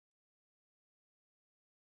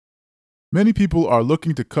Many people are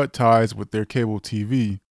looking to cut ties with their cable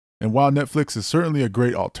TV, and while Netflix is certainly a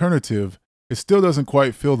great alternative, it still doesn't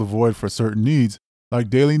quite fill the void for certain needs like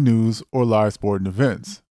daily news or live sporting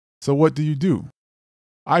events. So what do?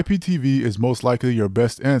 IPTV is most likely your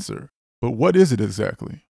best answer, but what is it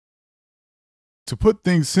exactly? To put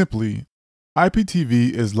things simply,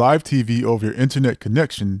 IPTV is live TV over your internet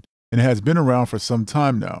connection and has been around for some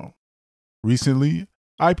time now. Recently,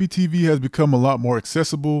 IPTV has become a lot more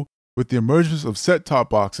accessible with the emergence of set-top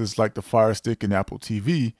boxes like the Fire Stick and Apple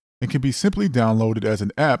TV, and can be simply downloaded as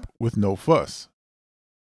an app with no fuss.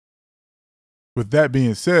 With that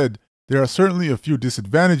being said, there are certainly a few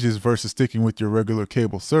disadvantages versus sticking with your regular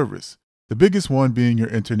cable service, the biggest one being your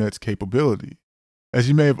internet's capability. As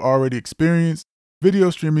you may have already experienced, video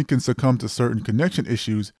streaming can succumb to certain connection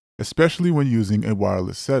issues, especially when using a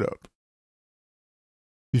wireless setup.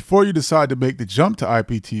 Before you decide to make the jump to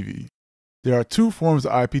IPTV, there are two forms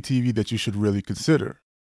of IPTV that you should really consider.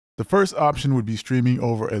 The first option would be streaming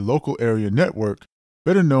over a local area network,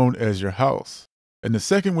 better known as your house, and the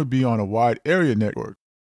second would be on a wide area network,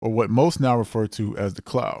 or what most now refer to as the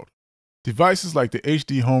cloud. Devices like the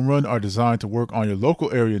HD Home Run are designed to work on your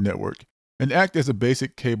local area network and act as a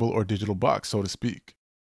basic cable or digital box, so to speak.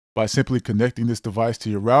 By simply connecting this device to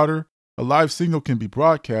your router, a live signal can be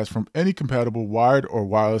broadcast from any compatible wired or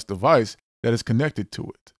wireless device that is connected to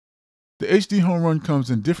it. The HD Home Run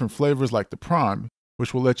comes in different flavors like the Prime,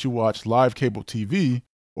 which will let you watch live cable TV,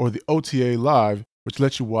 or the OTA Live, which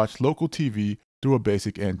lets you watch local TV through a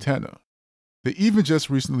basic antenna. They even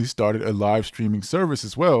just recently started a live streaming service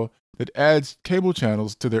as well that adds cable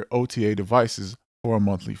channels to their OTA devices for a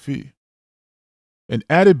monthly fee. An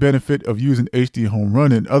added benefit of using HD Home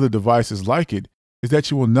Run and other devices like it is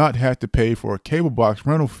that you will not have to pay for a cable box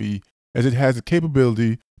rental fee, as it has the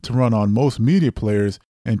capability to run on most media players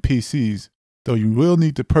and PCs, though you will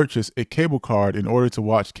need to purchase a cable card in order to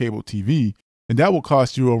watch cable TV, and that will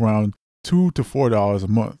cost you around $2 to $4 a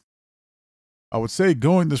month. I would say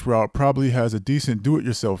going this route probably has a decent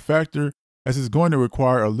do-it-yourself factor, as it's going to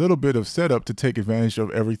require a little bit of setup to take advantage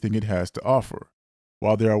of everything it has to offer.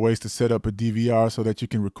 While there are ways to set up a DVR so that you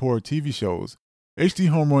can record TV shows, HD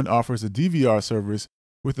Home Run offers a DVR service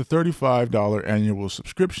with a $35 annual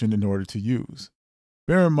subscription in order to use.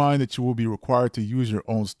 Bear in mind that you will be required to use your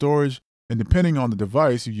own storage, and depending on the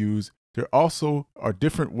device you use, there also are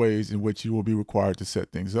different ways in which you will be required to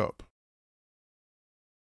set things up.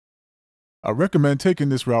 I recommend taking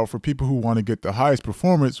this route for people who want to get the highest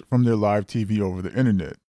performance from their live TV over the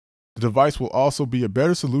internet. The device will also be a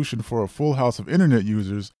better solution for a full house of internet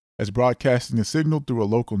users, as broadcasting a signal through a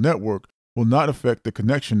local network will not affect the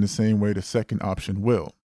connection the same way the second option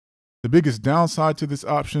will. The biggest downside to this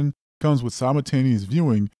option comes with simultaneous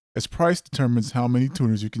viewing, as price determines how many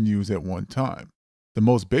tuners you can use at one time. The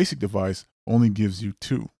most basic device only gives you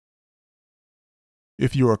 2.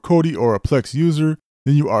 If you are a Kodi or a Plex user,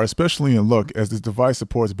 then you are especially in luck, as this device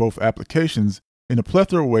supports both applications in a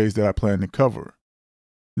plethora of ways that I plan to cover.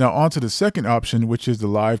 Now on to the second option, which is the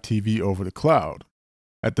live TV over the cloud.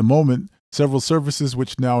 At the moment, several services,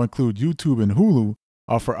 which now include YouTube and Hulu,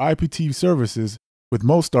 offer IPTV services, with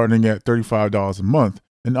most starting at $35 a month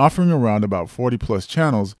and offering around about 40 plus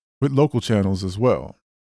channels, with local channels as well.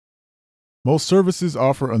 Most services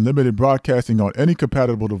offer unlimited broadcasting on any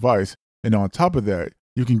compatible device, and on top of that,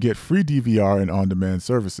 you can get free DVR and on-demand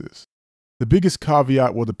services. The biggest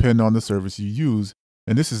caveat will depend on the service you use,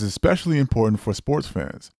 and this is especially important for sports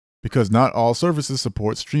fans, because not all services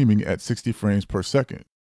support streaming at 60 frames per second.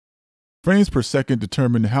 Frames per second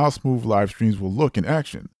determine how smooth live streams will look in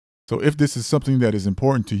action, so if this is something that is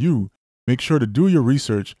important to you, make sure to do your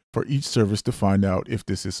research for each service to find out if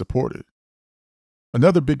this is supported.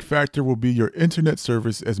 Another big factor will be your internet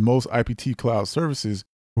service, as most IPT cloud services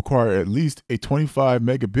require at least a 25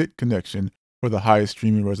 megabit connection for the highest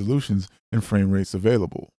streaming resolutions and frame rates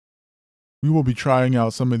available. We will be trying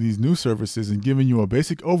out some of these new services and giving you a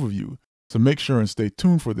basic overview, so make sure and stay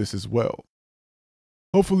tuned for this as well.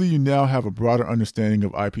 Hopefully you now have a broader understanding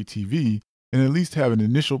of IPTV and at least have an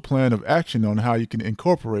initial plan of action on how you can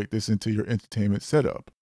incorporate this into your entertainment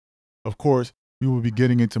setup. Of course, we will be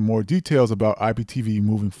getting into more details about IPTV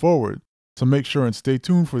moving forward, so make sure and stay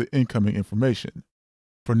tuned for the incoming information.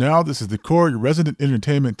 For now, this is the Core, your resident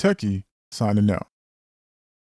entertainment techie, signing out.